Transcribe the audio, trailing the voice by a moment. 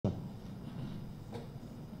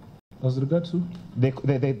As regards to?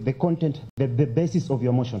 The content, the basis of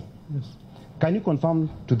your motion. Yes. Can you confirm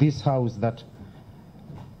to this House that,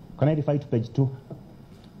 can I refer to page 2?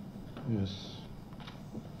 Yes.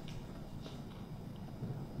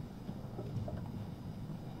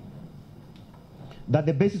 That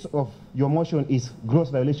the basis of your motion is gross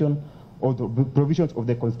violation of the provisions of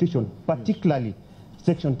the Constitution, particularly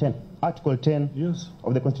Section 10, Article 10 yes.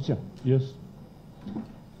 of the Constitution? Yes.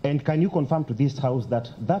 And can you confirm to this House that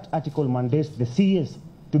that article mandates the CS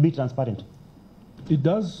to be transparent? It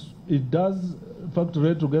does. It does, in fact,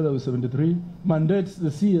 read together with 73, mandates the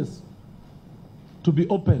CS to be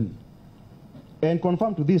open. And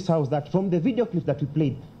confirm to this House that from the video clip that we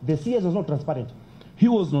played, the CS was not transparent. He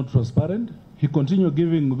was not transparent. He continued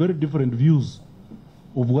giving very different views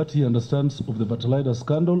of what he understands of the fertilizer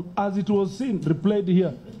scandal. As it was seen, replayed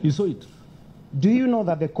here, he saw it. Do you know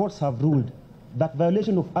that the courts have ruled that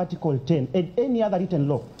violation of Article 10 and any other written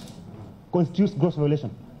law constitutes gross violation?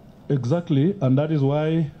 Exactly, and that is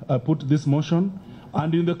why I put this motion.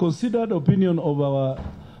 And in the considered opinion of our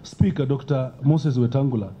Speaker, Dr. Moses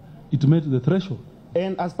Wetangula, it met the threshold.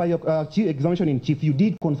 And as per your examination in chief, you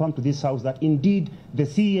did confirm to this House that indeed the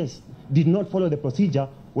CS did not follow the procedure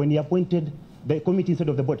when he appointed the committee instead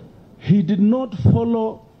of the board. He did not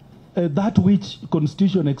follow that which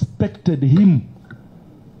Constitution expected him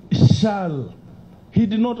shall. He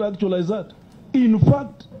did not actualize that. In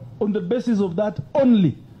fact, on the basis of that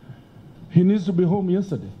only, he needs to be home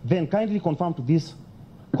yesterday. Then kindly confirm to this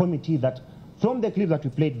committee that from the clip that we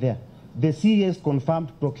played there, the CS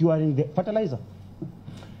confirmed procuring the fertilizer.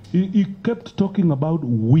 He kept talking about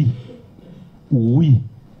we. We.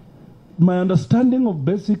 My understanding of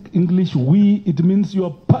basic English, we, it means you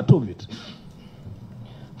are part of it.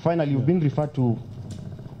 Finally, you've been referred to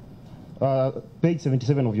page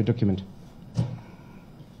 77 of your document.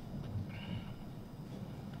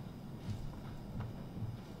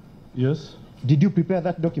 Yes. Did you prepare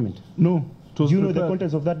that document? No. Do you know the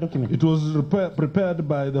contents of that document? It was prepared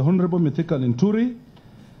by the Honorable Linturi,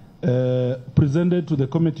 presented to the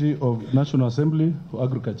Committee of National Assembly for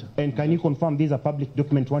Agriculture. And can you confirm these are public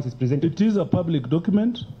documents once it's presented? It is a public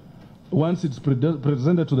document. Once it's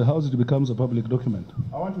presented to the House, it becomes a public document.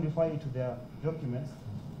 I want to refer you to their documents,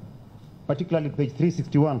 particularly page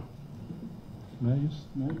 361. May I use?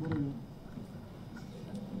 May I borrow you?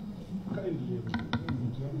 Kindly.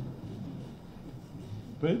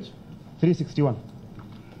 Page? 361.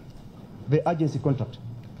 The agency contract.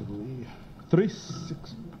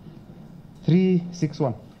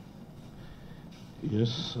 361.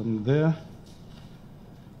 Yes, I'm there.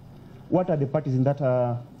 What are the parties in that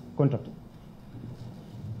contract?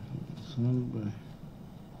 It's number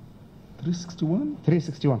 361?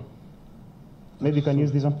 361. Maybe you can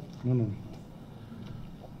use this one. No.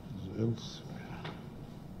 Else.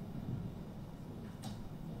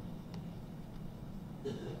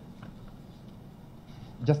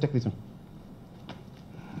 Just take this one.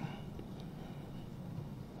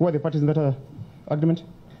 Who are the parties in that agreement?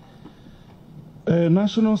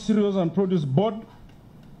 National Cereals and Produce Board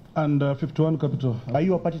and 51 Capital. Are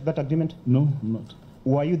you a party to that agreement? No, I'm not.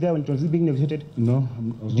 Were you there when it was being negotiated? No.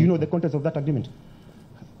 Do you know the contents of that agreement?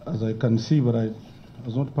 As I can see, but I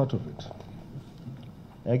was not part of it.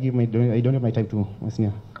 I don't have my time to listen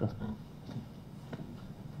here.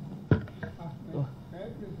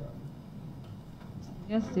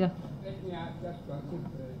 Yes, yeah. Let me ask just one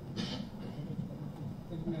question.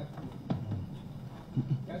 Let me ask you.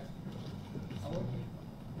 Yes.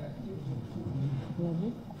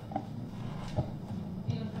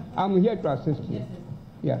 I'm here to assist you.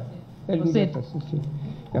 Yeah. Let me just assist you.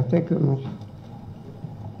 Yeah, thank you very much.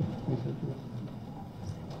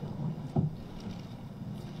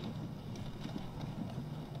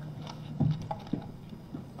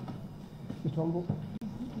 Mr. Wambok,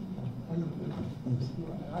 I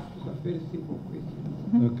ask you a very simple question.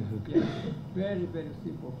 Okay. Yeah, very, very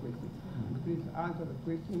simple question. Please answer the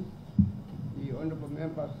questions. The honorable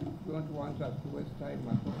members don't want us to waste time.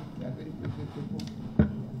 They are very simple.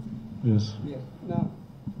 Yes. Yes. Now,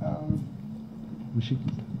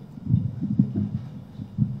 Mishiki.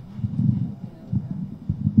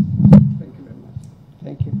 thank you very much.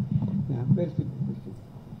 Thank you. Now, very simple question.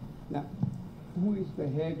 Now, who is the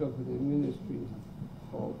head of the Ministry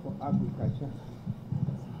of Agriculture?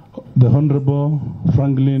 The Honorable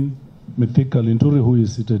Franklin Mithika Linturi, who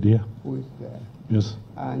is seated here. Who is there? Yes.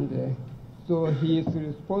 And so he is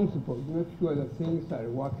responsible to make sure that things are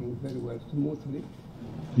working very well, smoothly.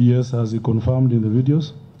 Yes, as he confirmed in the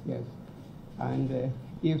videos. Yes. And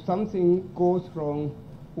if something goes wrong,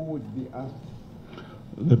 who would be asked?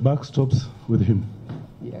 The buck stops with him.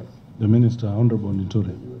 Yes. The Minister, Honorable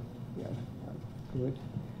Linturi. good.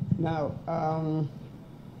 Now,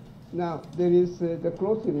 now there is the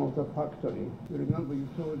closing of the factory. You remember you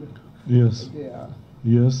told Yes. the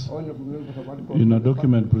Yes. honorable members about In a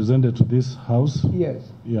document presented to this House. Yes.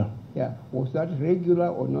 Yeah. Yeah. Was that regular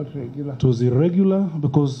or not regular? It was irregular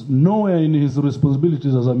because nowhere in his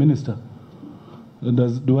responsibilities as a minister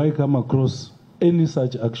do I come across any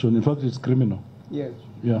such action. In fact, it's criminal. Yes.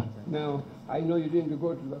 Yeah. Now, I know you didn't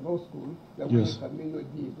go to the law school. The way Yes. Khaminwa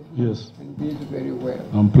did. Yes. And did very well.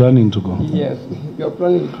 I'm planning to go. Yes. You're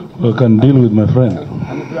planning to. I can deal with my friend.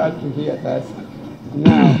 I'm glad to hear that.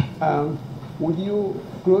 Now, would you,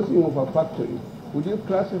 closing of a factory, would you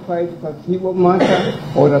classify it as a civil matter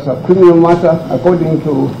or as a criminal matter according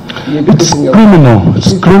to the It's criminal.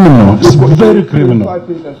 It's criminal. It's very criminal.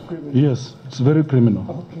 criminal. Yes, it's very criminal.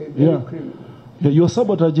 Okay, very Yeah. criminal. Yeah, you're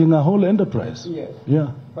sabotaging a whole enterprise. Yes. Yeah.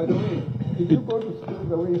 By the way, did you go to school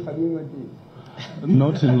the way Khaminwa did?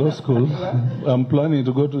 Not in law school. I'm planning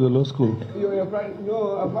to go to the law school. You're planning,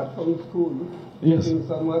 no, apart from school, Yes. in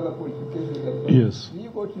some other qualifications as well. Yes. Did you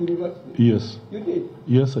go to university? Yes. You did?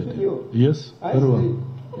 Yes, I Did did. you? Yes, I very well.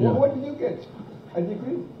 see. Yeah. What did you get? A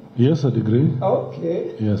degree? Yes, a degree.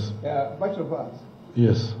 Okay. Yes. Bachelor of Arts.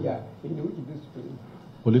 Yes. Yeah. In which discipline?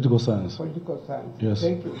 Political science. Political science. Yes.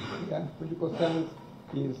 Thank you. Yeah. Political science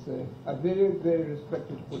is a very, very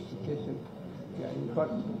respected qualification. Yeah. In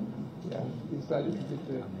fact, yeah, it's a little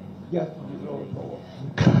bit just below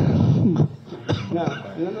forward. Now,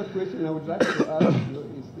 another question I would like to ask you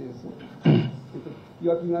is this. Because you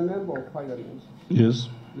have been a member of parliament. Yes.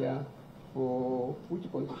 Yeah. For which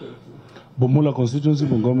constituency? Bumula constituency,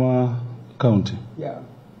 Bungoma County. Yeah.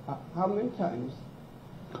 How many times?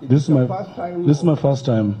 This is my first time. This is my first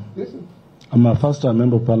time. This is I'm a first-time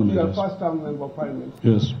member of parliament. your Yes. first time member of parliament.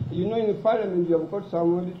 Yes. You know, in parliament, you have got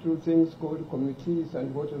some little things called committees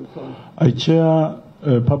and what and so on. I chair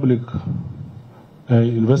a public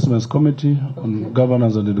investments committee on Okay.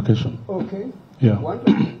 governance and education. Okay. Yeah.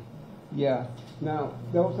 Wonderful. Yeah. Now,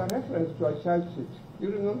 there was a reference to a charge sheet. You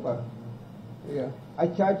remember? Yeah. A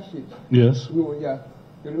charge sheet. Yes. No, yeah.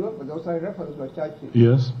 You remember? There was a reference to a charge sheet.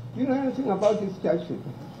 Yes. Do you know anything about this charge sheet?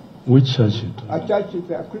 Which charge sheet? A charge sheet,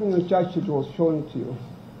 a criminal charge sheet was shown to you.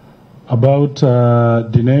 About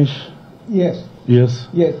Dinesh? Yes. Yes.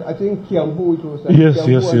 Yes, I think Kiambu it was. Yes, Kiambu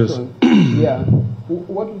yes, yes. action. Yeah.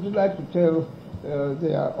 What would you like to tell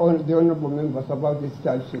the honorable members about this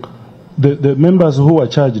charge sheet? The members who are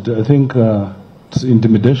charged, I think it's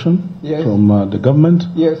intimidation Yes. from the government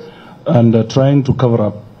Yes. and trying to cover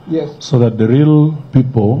up Yes. so that the real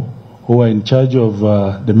people who are in charge of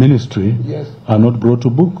the ministry Yes. are not brought to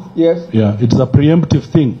book. Yes. Yeah, it's a preemptive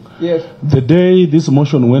thing. Yes. The day this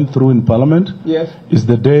motion went through in Parliament Yes. is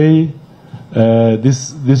the day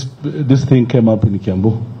this thing came up in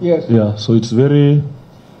Kiambu. Yes. Yeah, so it's very.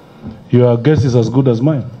 Your guess is as good as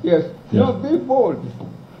mine. Yes. Yeah. No, be bold.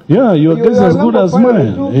 Yeah, your You guess is are as good number as five,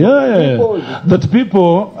 mine. two Yeah, people. that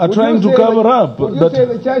people are Would trying you to say cover up. Would you That say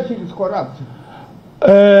the charge sheet is corrupt?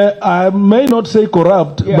 I may not say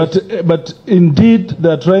corrupt, Yes. but indeed they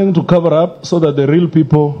are trying to cover up so that the real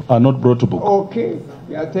people are not brought to book. Okay.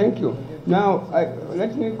 Yeah, thank you. Now,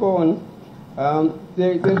 let me go on.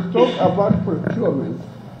 They talk about procurement.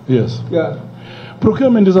 Yes. Yeah.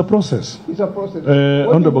 Procurement is a process. It's a process. What do you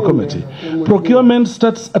Honorable mean, Committee. what do you Procurement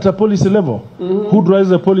starts at a policy level. Who drives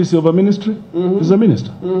the policy of a ministry? Is the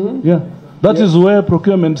minister. Yeah. That is where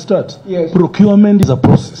procurement starts. Yes. Procurement is a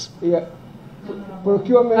process. mean? Yeah.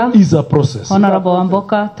 Procurement. Is a process. Honorable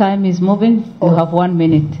Wamboka, time is moving. You have 1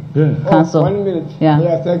 minute. Yeah. Council. 1 minute.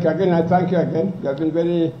 Yeah. Thank you again. I thank you again. You have been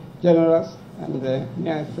very generous, and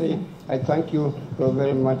may I say I thank you so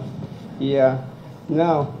very much. Yeah.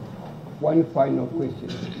 Now, one final question.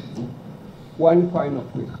 One final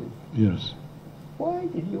question. Yes. Why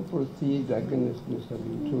did you proceed against Mr.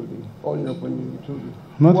 Linturi, Honorable Linturi?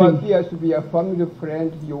 Nothing. Who appears to be a family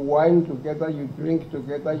friend, you wine together, you drink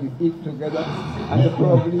together, you eat together, and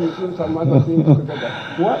probably you do some other things together.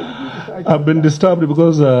 Why did you decide I've been disturbed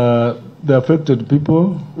because the affected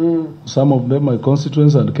people, some of them are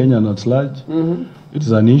constituents and Kenyan at large. It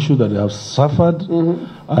is an issue that they have suffered,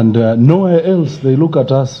 and nowhere else they look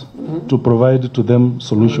at us to provide to them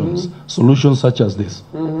solutions, solutions such as this.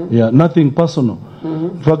 Yeah, nothing personal.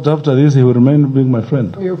 In fact, after this, he will remain being my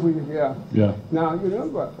friend. Yeah. Yeah. Now, you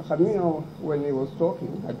remember, Khaminwa, when he was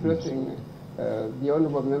talking, addressing the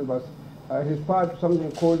honorable members, referred to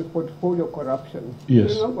something called portfolio corruption.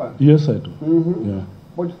 Yes. Do you remember? Yes, I do. Yeah.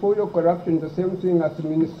 Portfolio corruption, the same thing as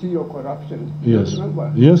ministerial corruption. Yes. Do you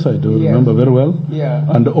remember? Yes, I do. Yes. Remember very well. Yeah.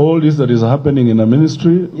 And all this that is happening in a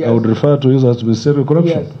ministry, Yes. I would refer to it as ministerial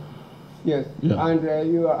corruption. Yes. Yes. Yeah.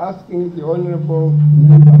 And you are asking the honorable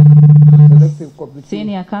members, selected committee.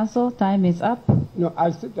 Senior counsel, time is up. No,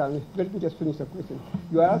 I'll sit down. Let me just finish the question.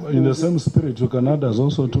 You are asking In the same spirit, you can add us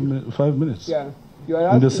also 5 minutes. Yeah. You are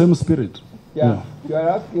asking, In the same spirit. Yeah. You are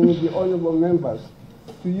asking the honourable members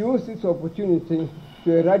to use this opportunity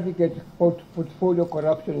to eradicate portfolio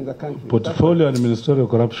corruption in the country. Portfolio and ministerial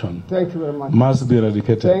corruption Thank you very much. must be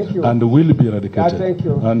eradicated. Thank you. And will be eradicated. Thank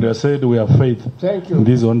you. And I said we have faith Thank you. in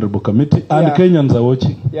this honorable committee. And Yeah. Kenyans are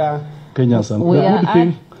watching. Yeah. Kenyans are We are good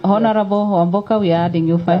thing. Honorable Wamboka, we are adding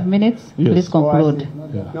you 5 minutes. Yes. Please conclude.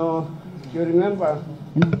 Yeah. No, you remember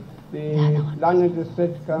the Learned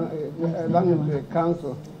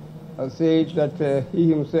Council said that he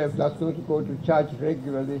himself does not go to church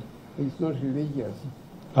regularly. He's not religious.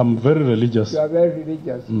 I'm very religious. You are very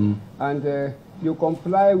religious. And you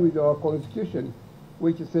comply with our constitution,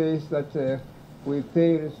 which says that we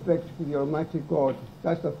pay respect to the Almighty God.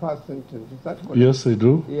 That's the first sentence. Is that correct? Yes, I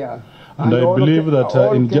do. Yeah. And I all believe that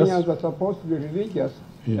all in Kenyans just... are supposed to be religious,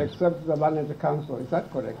 Yes. except the Learned Council. Is that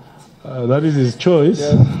correct? that is his choice.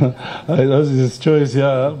 Yes. That is his choice,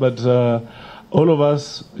 yeah. But all of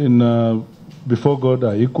us before God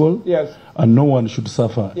are equal. Yes. And no one should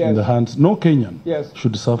suffer in Yes. the hands, no Kenyan Yes.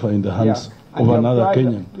 should suffer in the hands And of you have another tried-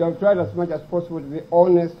 Kenyan. You have tried as much as possible to be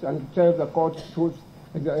honest and to tell the court the truth.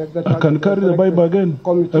 I can carry the Bible again.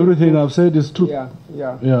 Committee Everything truth. I've said is truth. Yeah,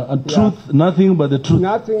 yeah. Yeah, and Yeah. truth, nothing but the truth.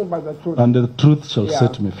 Nothing but the truth. And the truth shall Yeah,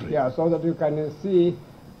 set me free. Yeah, so that you can see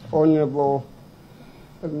Honorable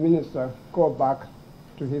Minister go back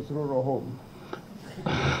to his rural home.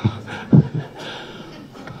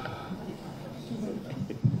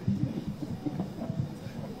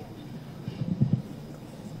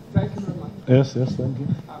 Thank you very much. Yes, yes, thank you.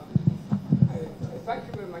 Thank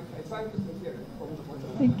you very much. I thank you sincerely. From the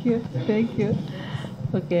bottom. Thank you. Thank you.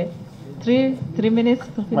 Okay. Three minutes.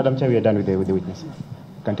 Madam Chair, we are done with the witness. You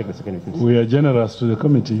can take the second witness. We are generous to the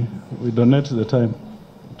committee. We donate the time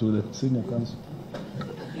to the senior counsel.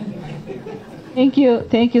 Thank you.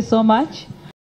 Thank you so much.